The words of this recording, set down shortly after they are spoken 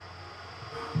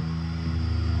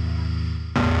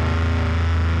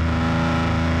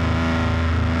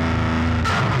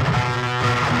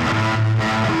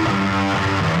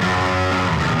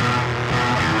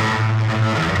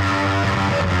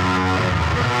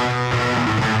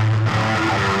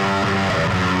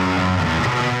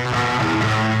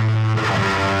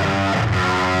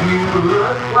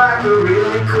look like a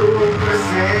really cool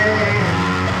person,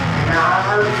 and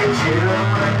I look at you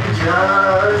and you're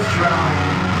just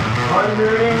trying,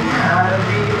 wondering how to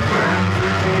be friends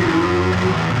with you.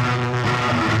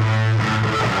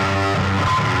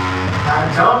 I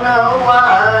don't know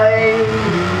why,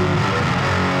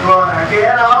 but I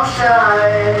get all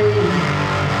shy.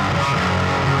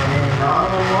 All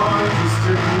I want is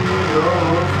to be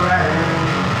your friend,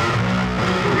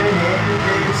 even if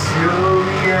it's till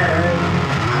the end.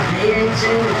 I need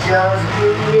to just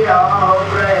be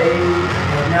alright,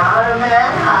 and not a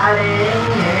man hiding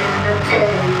in the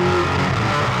cave.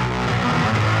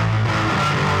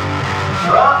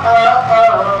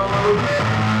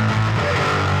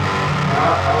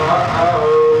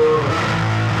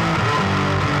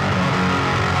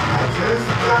 I just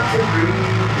got to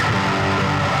breathe.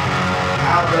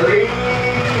 I believe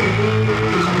you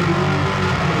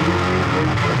can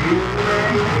do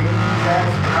many things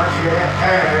as projects.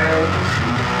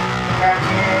 I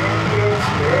can't get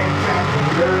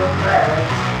spectacular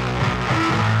effects.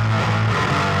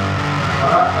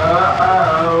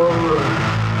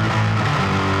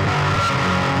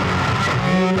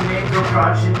 We make a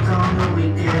project on the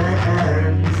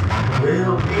weekends.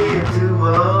 We'll be a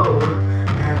duo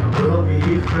and we'll be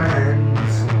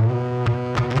friends.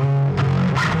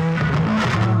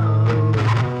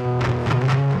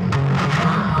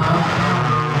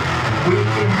 We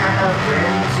can have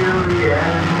friends till the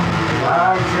end. I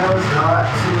chose not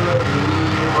to be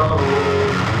alone.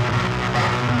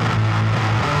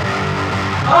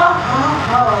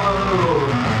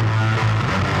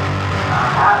 I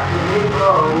have to be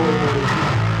bold.